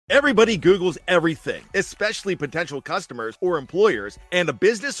Everybody Googles everything, especially potential customers or employers, and a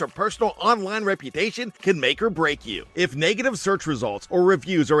business or personal online reputation can make or break you. If negative search results or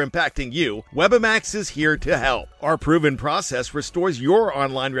reviews are impacting you, Webamax is here to help. Our proven process restores your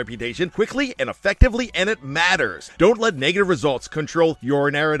online reputation quickly and effectively, and it matters. Don't let negative results control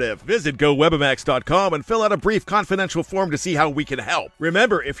your narrative. Visit GoWebamax.com and fill out a brief confidential form to see how we can help.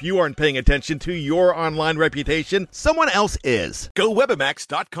 Remember, if you aren't paying attention to your online reputation, someone else is.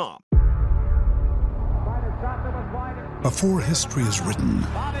 GoWebamax.com. Before history is written,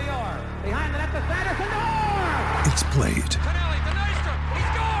 it's played.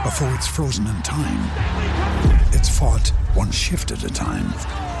 Before it's frozen in time, it's fought one shift at a time.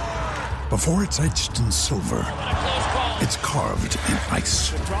 Before it's etched in silver, it's carved in ice.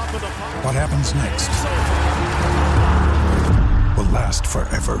 What happens next will last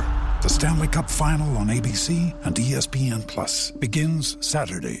forever. The Stanley Cup Final on ABC and ESPN Plus begins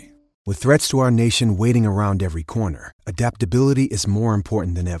Saturday. With threats to our nation waiting around every corner, adaptability is more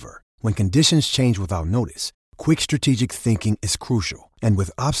important than ever. When conditions change without notice, quick strategic thinking is crucial. And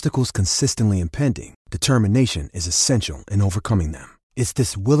with obstacles consistently impending, determination is essential in overcoming them. It's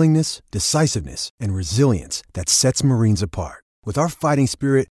this willingness, decisiveness, and resilience that sets Marines apart. With our fighting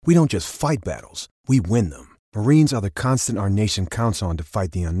spirit, we don't just fight battles, we win them. Marines are the constant our nation counts on to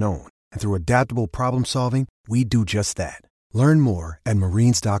fight the unknown. And through adaptable problem solving, we do just that. Learn more at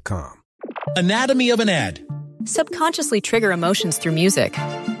Marines.com. Anatomy of an ad. Subconsciously trigger emotions through music.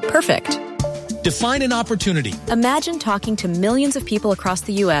 Perfect. Define an opportunity. Imagine talking to millions of people across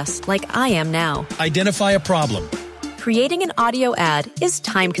the U.S. like I am now. Identify a problem. Creating an audio ad is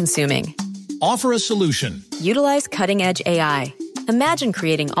time-consuming. Offer a solution. Utilize cutting-edge AI. Imagine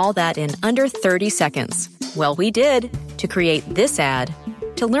creating all that in under 30 seconds. Well, we did to create this ad.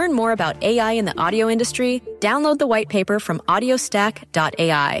 To learn more about AI in the audio industry, download the white paper from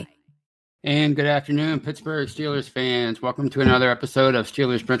audiostack.ai. And good afternoon, Pittsburgh Steelers fans. Welcome to another episode of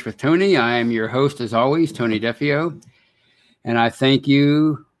Steelers Brunch with Tony. I am your host, as always, Tony Defio. And I thank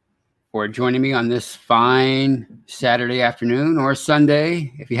you for joining me on this fine Saturday afternoon or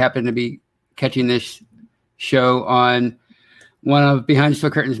Sunday, if you happen to be catching this show on one of Behind the Steel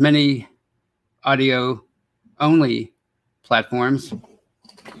Curtain's many audio-only platforms.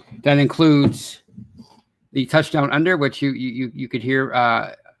 That includes the Touchdown Under, which you could hear.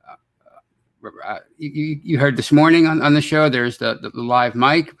 You heard this morning on the show. There's the live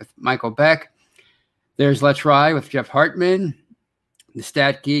mic with Michael Beck. There's Let's Ride with Jeff Hartman. The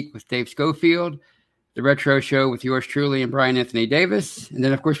Stat Geek with Dave Schofield. The Retro Show with yours truly and Brian Anthony Davis. And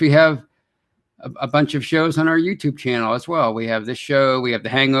then, of course, we have a bunch of shows on our YouTube channel as well. We have this show. We have The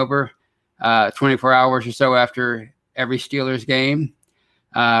Hangover, 24 hours or so after every Steelers game.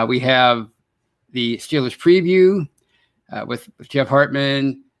 We have the Steelers preview with Jeff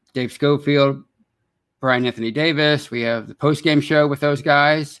Hartman, Dave Schofield, Brian Anthony Davis. We have the post-game show with those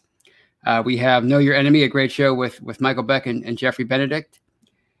guys. We have Know Your Enemy, a great show with Michael Beck and Jeffrey Benedict.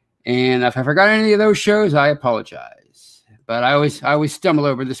 And if I forgot any of those shows, I apologize. But I always stumble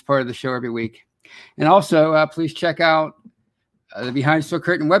over this part of the show every week. And also, please check out the Behind the Steel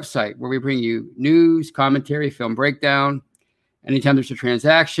Curtain website, where we bring you news, commentary, film breakdown. Anytime there's a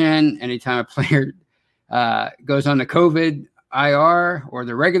transaction, anytime a player goes on the COVID IR or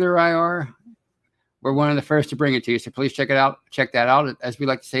the regular IR, we're one of the first to bring it to you. So please check it out. Check that out. As we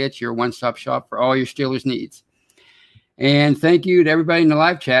like to say, it's your one-stop shop for all your Steelers needs. And thank you to everybody in the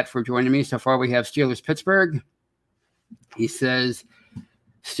live chat for joining me. So far, we have Steelers Pittsburgh. He says,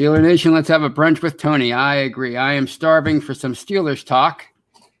 Steeler Nation, let's have a brunch with Tony. I agree. I am starving for some Steelers talk.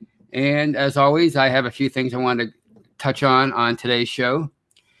 And as always, I have a few things I want to touch on today's show.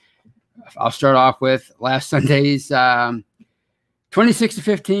 I'll start off with last Sunday's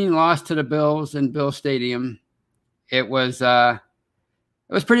 26-15 loss to the Bills in Bill Stadium. It was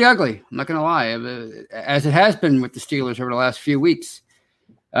pretty ugly. I'm not going to lie, as it has been with the Steelers over the last few weeks.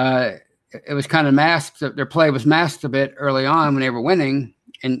 It was kind of masked. Their play was masked a bit early on when they were winning,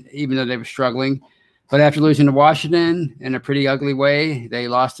 and even though they were struggling. But after losing to Washington in a pretty ugly way, they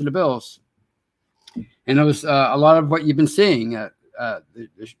lost to the Bills. And it was a lot of what you've been seeing.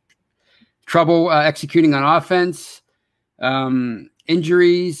 There's trouble executing on offense,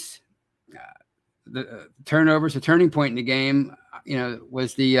 injuries, the turnovers. The turning point in the game,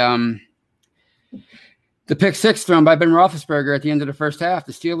 was the pick six thrown by Ben Roethlisberger at the end of the first half.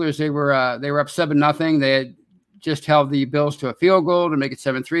 The Steelers, they were up 7-0. They had just held the Bills to a field goal to make it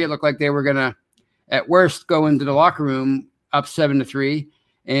 7-3. It looked like they were going to, at worst, go into the locker room up 7-3,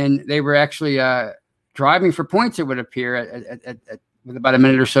 and they were actually driving for points, it would appear, with about a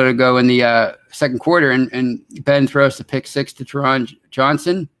minute or so to go in the second quarter, and Ben throws the pick six to Teron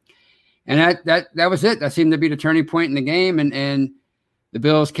Johnson. And that was it. That seemed to be the turning point in the game. And the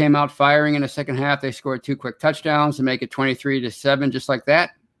Bills came out firing in the second half. They scored 2 quick touchdowns to make it 23-7, just like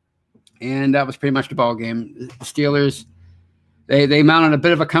that. And that was pretty much the ball game. The Steelers, they mounted a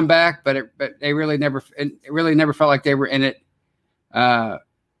bit of a comeback, but it really never felt like they were in it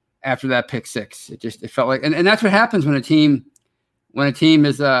after that pick six. It felt like, and that's what happens when a team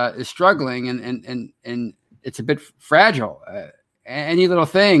is struggling and it's a bit fragile. Any little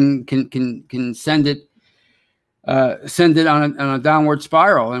thing can send it on a downward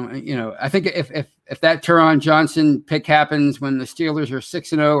spiral. And I think if that Teron Johnson pick happens when the Steelers are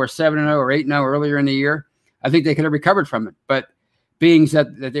 6-0 or 7-0 or 8-0 earlier in the year, I think they could have recovered from it. But being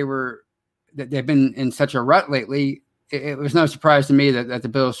that they've been in such a rut lately, it was no surprise to me that the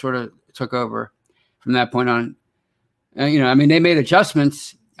Bills sort of took over from that point on. They made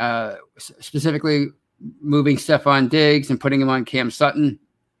adjustments, specifically moving Stephon Diggs and putting him on Cam Sutton,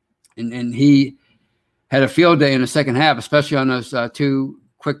 and he had a field day in the second half, especially on those 2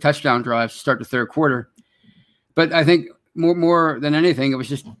 quick touchdown drives to start the third quarter. But I think more than anything, it was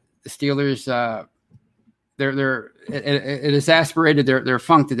just the Steelers. It exasperated their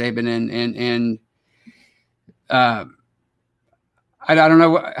funk that they've been in, and I don't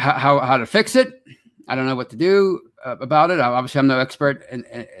know how to fix it. I don't know what to do about it. Obviously, I'm no expert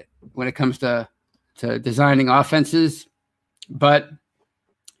when it comes to designing offenses, but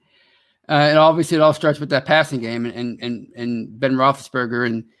it all starts with that passing game, and Ben Roethlisberger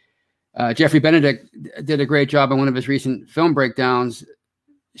and Jeffrey Benedict did a great job on one of his recent film breakdowns,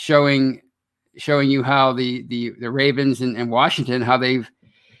 showing you how the Ravens and Washington, how they've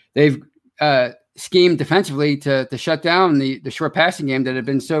schemed defensively to shut down the short passing game that had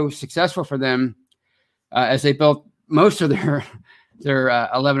been so successful for them as they built most of their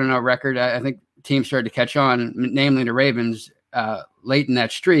 11-0 record. I think teams started to catch on, namely the Ravens, late in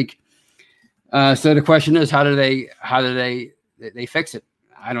that streak. So the question is, how do they fix it?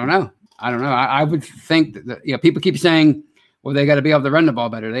 I don't know. I would think that people keep saying, well, they got to be able to run the ball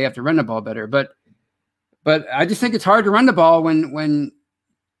better. They have to run the ball better. But I just think it's hard to run the ball when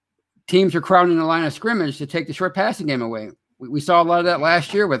teams are crowding the line of scrimmage to take the short passing game away. We saw a lot of that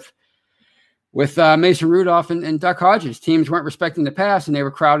last year with Mason Rudolph and Duck Hodges. Teams weren't respecting the pass, and they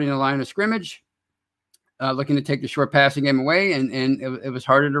were crowding the line of scrimmage, looking to take the short passing game away, and it was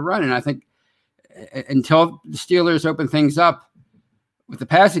harder to run. And I think until the Steelers open things up with the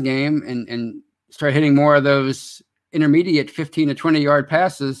passing game and start hitting more of those intermediate 15 to 20 yard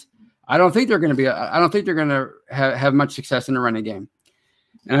passes, I don't think they're going to have much success in the running game.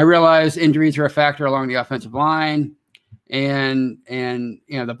 And I realize injuries are a factor along the offensive line, and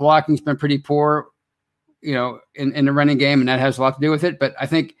the blocking's been pretty poor, in the running game, and that has a lot to do with it. But I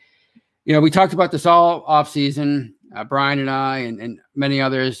think, we talked about this all off season, Brian and I, and many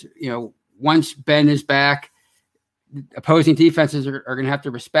others. Once Ben is back, opposing defenses are going to have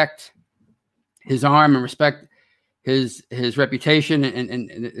to respect his arm and respect his reputation,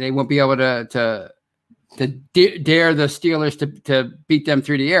 and they won't be able to dare the Steelers to beat them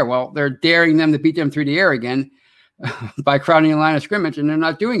through the air. Well, they're daring them to beat them through the air again by crowding the line of scrimmage, and they're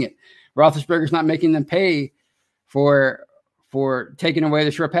not doing it. Roethlisberger's not making them pay for taking away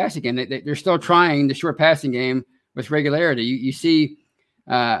the short passing game. They're still trying the short passing game with regularity. You see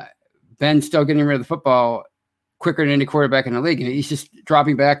Ben still getting rid of the football quicker than any quarterback in the league, and he's just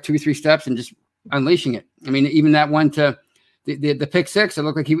dropping back 2-3 steps and just unleashing it. I mean, even that one to the pick six, it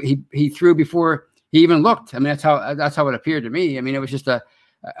looked like he threw before he even looked. I mean, that's how it appeared to me. I mean, it was just a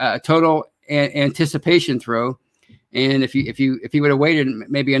total anticipation throw. And if he would have waited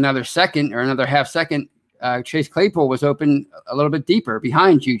maybe another second or another half second, Chase Claypool was open a little bit deeper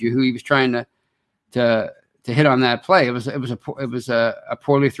behind Juju, who he was trying to hit on that play. It was a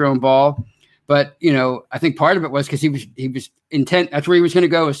poorly thrown ball, but I think part of it was because he was intent. That's where he was going to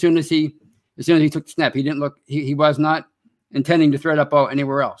go as soon as he took the snap. He didn't look. He was not intending to throw that ball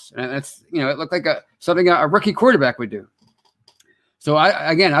anywhere else, and that's it looked like something a rookie quarterback would do. So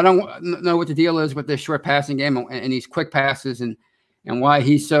I don't know what the deal is with this short passing game and these quick passes and why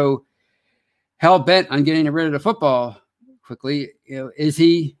he's so hell bent on getting rid of the football quickly. Is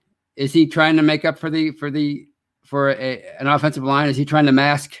he trying to make up for an offensive line? Is he trying to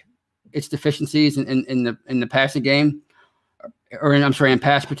mask its deficiencies in the passing game, or in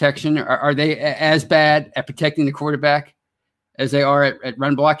pass protection? Are they as bad at protecting the quarterback as they are at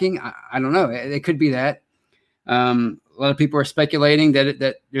run blocking? I don't know. It could be that. A lot of people are speculating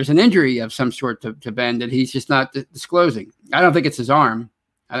that there's an injury of some sort to Ben that he's just not disclosing. I don't think it's his arm.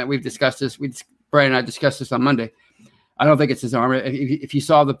 I think we've discussed this. Brian and I discussed this on Monday. I don't think it's his arm. If you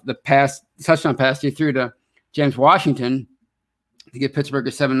saw the touchdown pass he threw to James Washington, to give Pittsburgh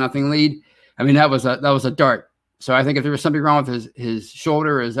a 7-0 lead. I mean, that was a dart. So I think if there was something wrong with his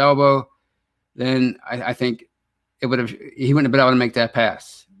shoulder, his elbow, then I think he wouldn't have been able to make that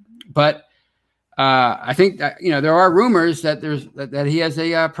pass. But I think that, there are rumors that that he has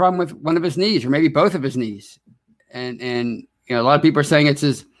a problem with one of his knees, or maybe both of his knees, and a lot of people are saying it's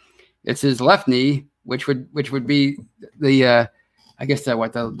his left knee, which would be the I guess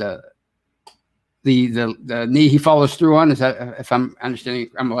the knee he follows through on. Is that, if I'm understanding,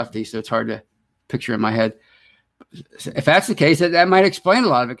 I'm a lefty, so it's hard to picture in my head. If that's the case, that might explain a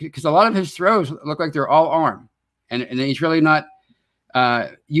lot of it, because a lot of his throws look like they're all arm, and he's really not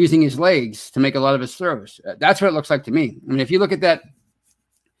using his legs to make a lot of his throws. That's what it looks like to me. I mean, if you look at that,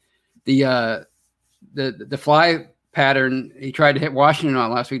 the fly pattern he tried to hit Washington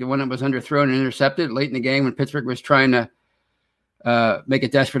on last week, the one that was underthrown and intercepted late in the game when Pittsburgh was trying to make a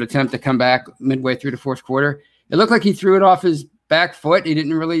desperate attempt to come back midway through the fourth quarter, it looked like he threw it off his back foot. He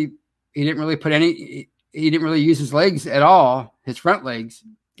didn't really use his legs at all, his front leg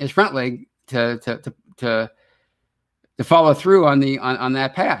to follow through on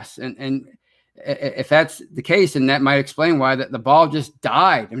that pass. And if that's the case, then that might explain why the ball just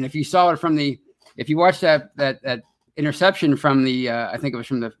died. I mean, if you saw it if you watched that interception from I think it was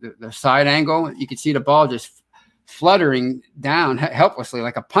from the side angle, you could see the ball just fluttering down helplessly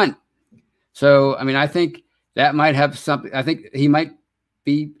like a punt. So, I mean, I think that might have something. I think he might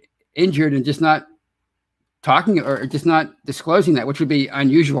be injured and just not talking or just not disclosing that, which would be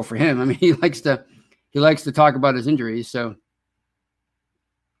unusual for him. I mean, he likes to talk about his injuries. So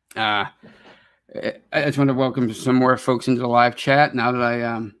I just want to welcome some more folks into the live chat now that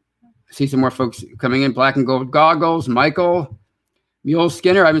I see some more folks coming in. Black and Gold Goggles, Michael, Mule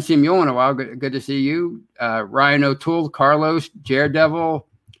Skinner. I haven't seen Mule in a while. Good to see you. Ryan O'Toole, Carlos, Daredevil,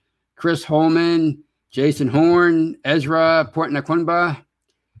 Chris Holman, Jason Horn, Ezra Portnaquimba.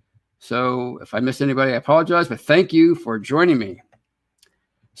 So if I missed anybody, I apologize, but thank you for joining me.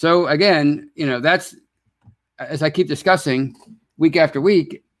 So again, that's, as I keep discussing week after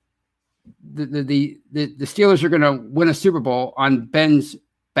week, the Steelers are going to win a Super Bowl on Ben's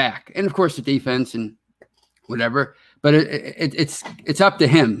back, and of course the defense and whatever. But it's up to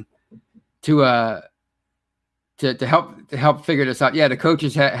him to help figure this out. Yeah, the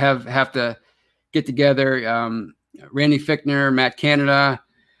coaches have to get together. Randy Fichtner, Matt Canada.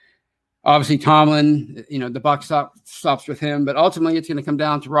 Obviously, Tomlin, the buck stops with him, but ultimately it's going to come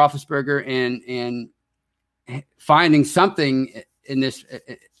down to Roethlisberger and finding something in this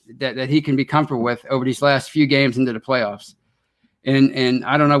that he can be comfortable with over these last few games into the playoffs. And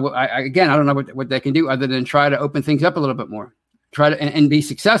I don't know. I don't know what they can do other than try to open things up a little bit more, try to and be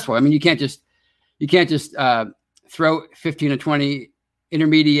successful. I mean, you can't just throw 15 or 20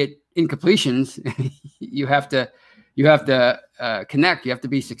 intermediate incompletions. you have to connect. You have to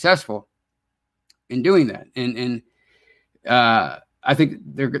be successful in doing that. And I think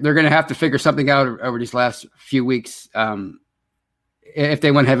they're going to have to figure something out over these last few weeks if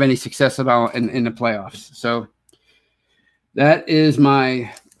they want to have any success at all in the playoffs. So that is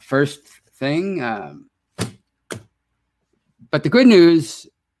my first thing. But the good news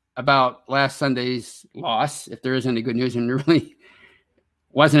about last Sunday's loss, if there is any good news, and there really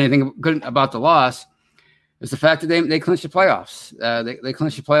wasn't anything good about the loss, is the fact that they clinched the playoffs. They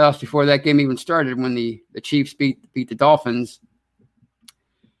clinched the playoffs before that game even started when the Chiefs beat the Dolphins.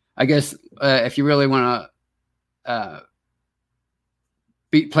 I guess if you really want to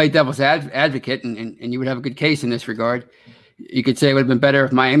play devil's advocate, and you would have a good case in this regard, you could say it would have been better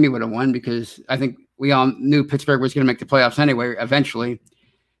if Miami would have won, because I think we all knew Pittsburgh was going to make the playoffs anyway, eventually.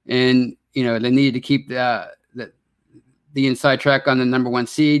 And, they needed to keep the inside track on the number one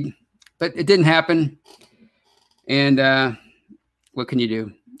seed, but it didn't happen. And what can you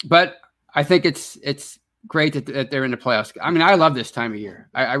do? But I think it's great that they're in the playoffs. I mean, I love this time of year.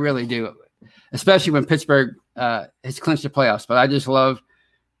 I really do, especially when Pittsburgh has clinched the playoffs. But I just love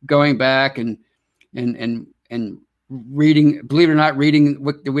going back and reading, believe it or not, reading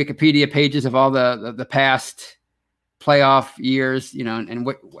the Wikipedia pages of all the past playoff years, and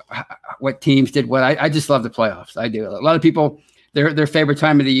what teams did what. I just love the playoffs. I do. A lot of people, their favorite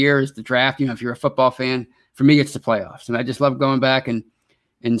time of the year is the draft. If you're a football fan, for me, it's the playoffs, and I just love going back and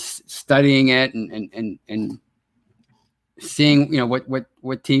studying it and seeing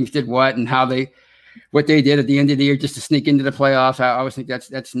what teams did what and what they did at the end of the year just to sneak into the playoffs. I always think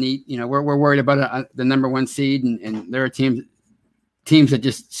that's neat. We're worried about the number one seed, and there are teams that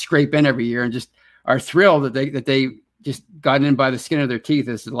just scrape in every year and just are thrilled that they just got in by the skin of their teeth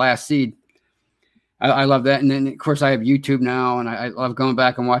as the last seed. I love that. And then, of course, I have YouTube now, and I love going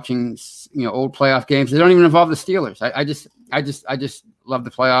back and watching, old playoff games. They don't even involve the Steelers. I just love the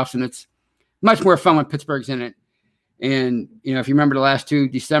playoffs, and it's much more fun when Pittsburgh's in it. And, if you remember the last 2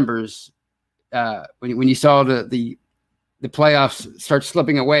 Decembers, when you saw the playoffs start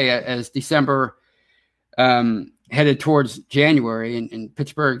slipping away as December headed towards January, and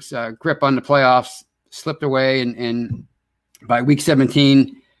Pittsburgh's grip on the playoffs slipped away, and by week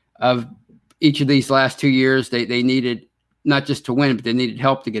 17 of each of these last 2 years, they needed not just to win, but they needed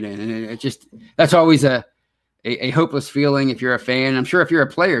help to get in. And that's always a hopeless feeling if you're a fan. I'm sure if you're a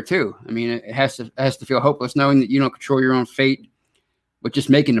player too. I mean, it has to feel hopeless knowing that you don't control your own fate with just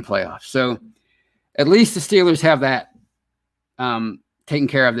making the playoffs. So at least the Steelers have that taken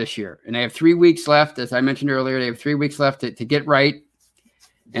care of this year. And they have 3 weeks left. As I mentioned earlier, they have 3 weeks left to get right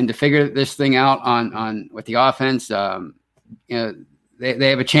and to figure this thing out on with the offense. They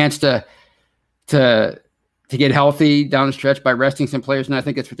have a chance to get healthy down the stretch by resting some players, and I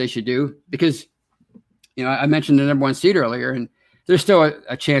think that's what they should do because, I mentioned the number 1 seed earlier, and there's still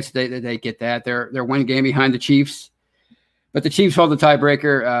a chance that they get that. They're 1 game behind the Chiefs, but the Chiefs hold the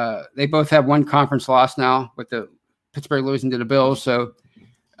tiebreaker. They both have 1 conference loss now, with the Pittsburgh losing to the Bills. So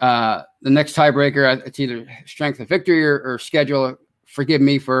the next tiebreaker, it's either strength of victory or schedule. Forgive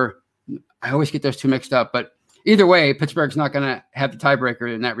me I always get those 2 mixed up, but either way, Pittsburgh's not going to have the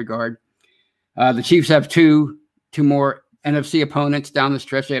tiebreaker in that regard. The Chiefs have two more NFC opponents down the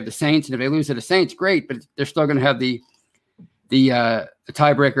stretch. They have the Saints, and if they lose to the Saints, great, but they're still going to have the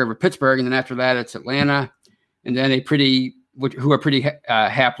tiebreaker over Pittsburgh, and then after that, it's Atlanta, and then who are pretty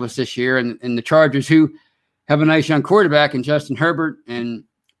hapless this year, and the Chargers, who have a nice young quarterback in Justin Herbert, and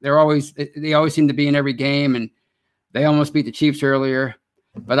they always seem to be in every game, and they almost beat the Chiefs earlier,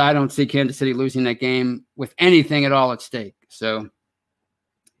 but I don't see Kansas City losing that game with anything at all at stake. So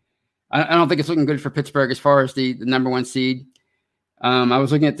I don't think it's looking good for Pittsburgh as far as the number 1 seed. I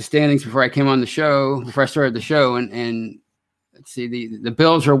was looking at the standings before I started the show, and let's see, the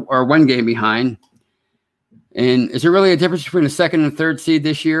Bills are 1 game behind. And is there really a difference between the 2nd and 3rd seed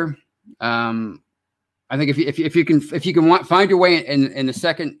this year? I think if you can find your way in the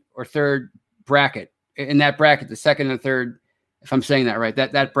 2nd or 3rd bracket, in that bracket, the 2nd and 3rd, if I'm saying that right,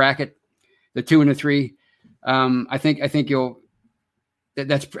 that bracket, the 2 and the 3, I think you'll.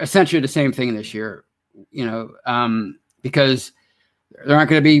 That's essentially the same thing this year, because there aren't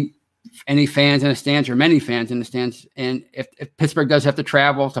going to be any fans in the stands or many fans in the stands. And if Pittsburgh does have to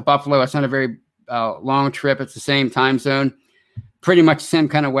travel to Buffalo, it's not a very long trip. It's the same time zone, pretty much the same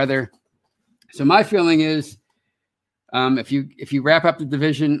kind of weather. So my feeling is if you wrap up the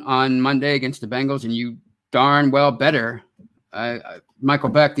division on Monday against the Bengals, and you darn well better, Michael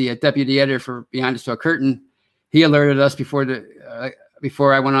Beck, the deputy editor for Behind the Steel Curtain, he alerted us before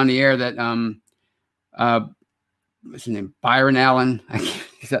I went on the air that what's his name? Byron Allen.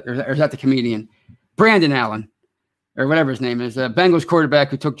 Is that the comedian? Brandon Allen, or whatever his name is. Bengals quarterback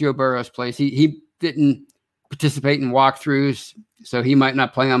who took Joe Burrow's place. He didn't participate in walkthroughs, so he might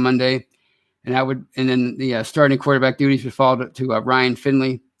not play on Monday. And then the starting quarterback duties would fall to Ryan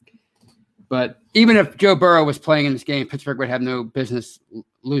Finley. But even if Joe Burrow was playing in this game, Pittsburgh would have no business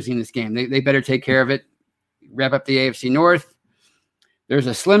losing this game. They better take care of it. Wrap up the AFC North. There's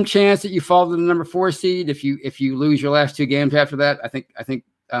a slim chance that you fall to the number 4 seed if you lose your last 2 games after that. I think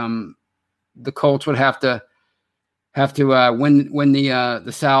the Colts would have to win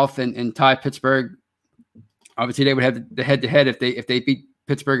the South and tie Pittsburgh. Obviously, they would have the head-to-head if they beat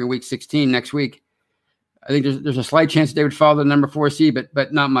Pittsburgh in Week 16 next week. I think there's a slight chance that they would fall to the number 4 seed,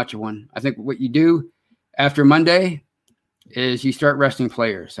 but not much of one. I think what you do after Monday is you start resting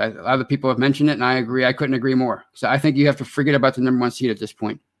players. Other people have mentioned it, and I agree. I couldn't agree more. So I think you have to forget about the number 1 seed at this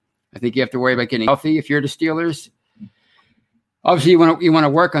point. I think you have to worry about getting healthy if you're the Steelers. Obviously, you want to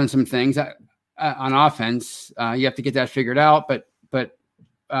work on some things on offense. You have to get that figured out. But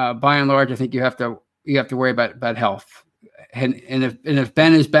by and large, I think you have to worry about health. And if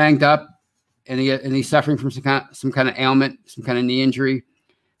Ben is banged up and he's suffering from some kind of ailment, some kind of knee injury,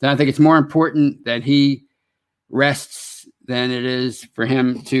 then I think it's more important that he rests than it is for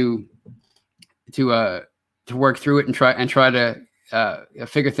him to work through it and try to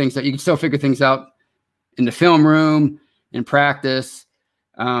figure things out. You can still figure things out in the film room, in practice,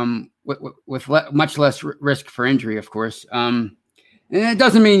 with much less risk for injury, of course. And it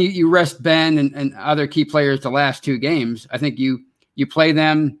doesn't mean you rest Ben and other key players the last 2 games. I think you play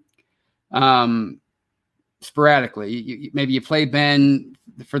them sporadically. Maybe you play Ben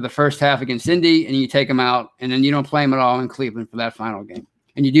for the first half against Indy, and you take him out, and then you don't play him at all in Cleveland for that final game.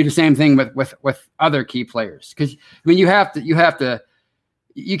 And you do the same thing with other key players, because I mean you have to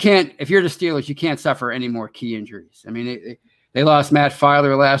you can't, if you're the Steelers, you can't suffer any more key injuries. I mean, they lost Matt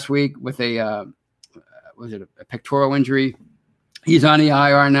Filer last week with a pectoral injury. He's on the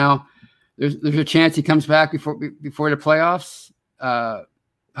IR now. There's a chance he comes back before the playoffs.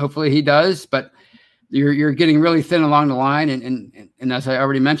 Hopefully he does, but you're getting really thin along the line, and as I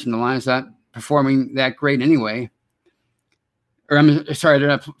already mentioned, the line is not performing that great anyway. Or I'm sorry, they're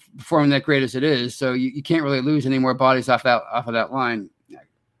not performing that great as it is. So you can't really lose any more bodies off of that line.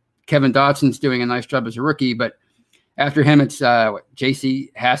 Kevin Dotson's doing a nice job as a rookie, but after him, it's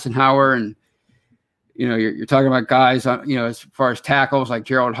J.C. Hassenauer, and you're talking about guys as far as tackles like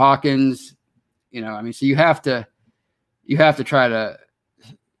Gerald Hawkins. So you have to try to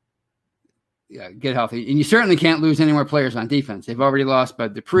get healthy, and you certainly can't lose any more players on defense. They've already lost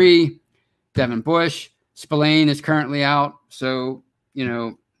Bud Dupree, Devin Bush. Spillane is currently out, so he's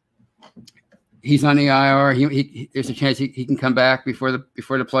on the IR. There's a chance he can come back before the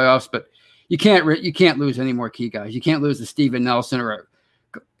playoffs, but you can't lose any more key guys. You can't lose a Steven Nelson or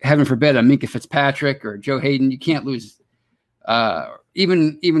heaven forbid a Minkah Fitzpatrick or Joe Hayden. You can't lose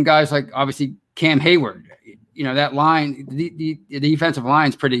even guys like obviously Cam Hayward. That line, the defensive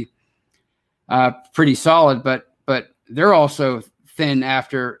line's pretty solid, but they're also thin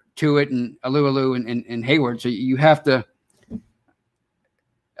after Tuitt and Alualu and Hayward. So you have to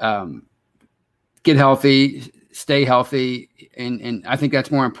get healthy, stay healthy, and I think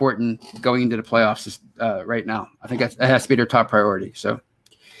that's more important going into the playoffs right now. I think that has to be their top priority. So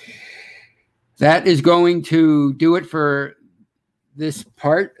that is going to do it for this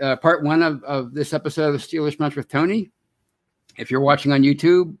part one of this episode of Steelers Brunch with Tony. If you're watching on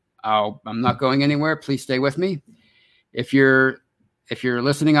YouTube, I'm not going anywhere. Please stay with me. If you're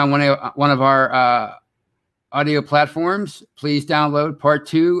listening on one of our audio platforms, please download part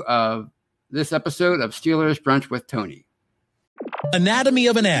 2 of this episode of Steelers Brunch with Tony. Anatomy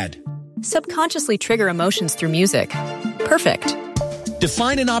of an ad. Subconsciously trigger emotions through music. Perfect.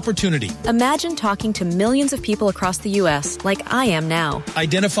 Define an opportunity. Imagine talking to millions of people across the U.S. like I am now.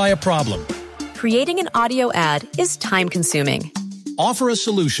 Identify a problem. Creating an audio ad is time-consuming. Offer a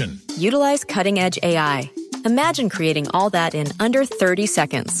solution. Utilize cutting-edge AI. Imagine creating all that in under 30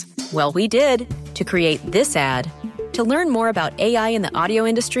 seconds. Well, we did to create this ad. To learn more about AI in the audio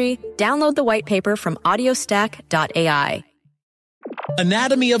industry, download the white paper from audiostack.ai.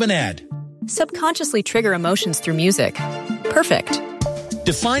 Anatomy of an ad. Subconsciously trigger emotions through music. Perfect.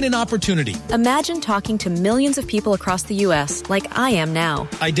 Define an opportunity. Imagine talking to millions of people across the U.S. like I am now.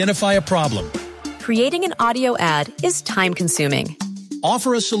 Identify a problem. Creating an audio ad is time-consuming.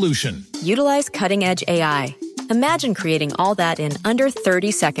 Offer a solution. Utilize cutting-edge AI. Imagine creating all that in under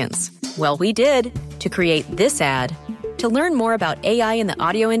 30 seconds. Well, we did to create this ad. To learn more about AI in the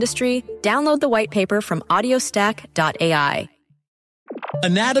audio industry, download the white paper from audiostack.ai.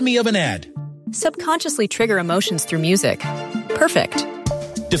 Anatomy of an ad. Subconsciously trigger emotions through music. Perfect.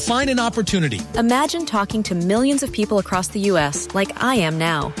 Define an opportunity. Imagine talking to millions of people across the U.S. like I am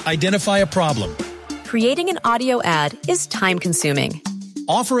now. Identify a problem. Creating an audio ad is time-consuming.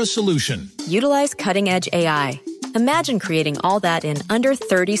 Offer a solution. Utilize cutting-edge AI. Imagine creating all that in under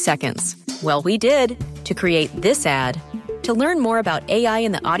 30 seconds. Well, we did to create this ad. To learn more about AI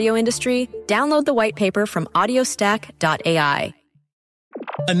in the audio industry, download the white paper from audiostack.ai.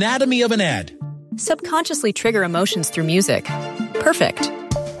 Anatomy of an ad. Subconsciously trigger emotions through music. Perfect.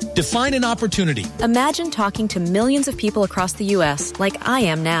 Define an opportunity. Imagine talking to millions of people across the U.S. like I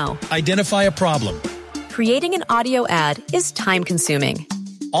am now. Identify a problem. Creating an audio ad is time-consuming.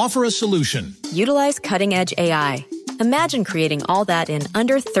 Offer a solution. Utilize cutting-edge AI. Imagine creating all that in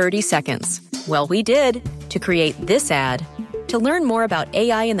under 30 seconds. Well, we did to create this ad. To learn more about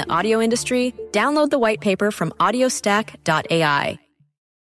AI in the audio industry, download the white paper from audiostack.ai.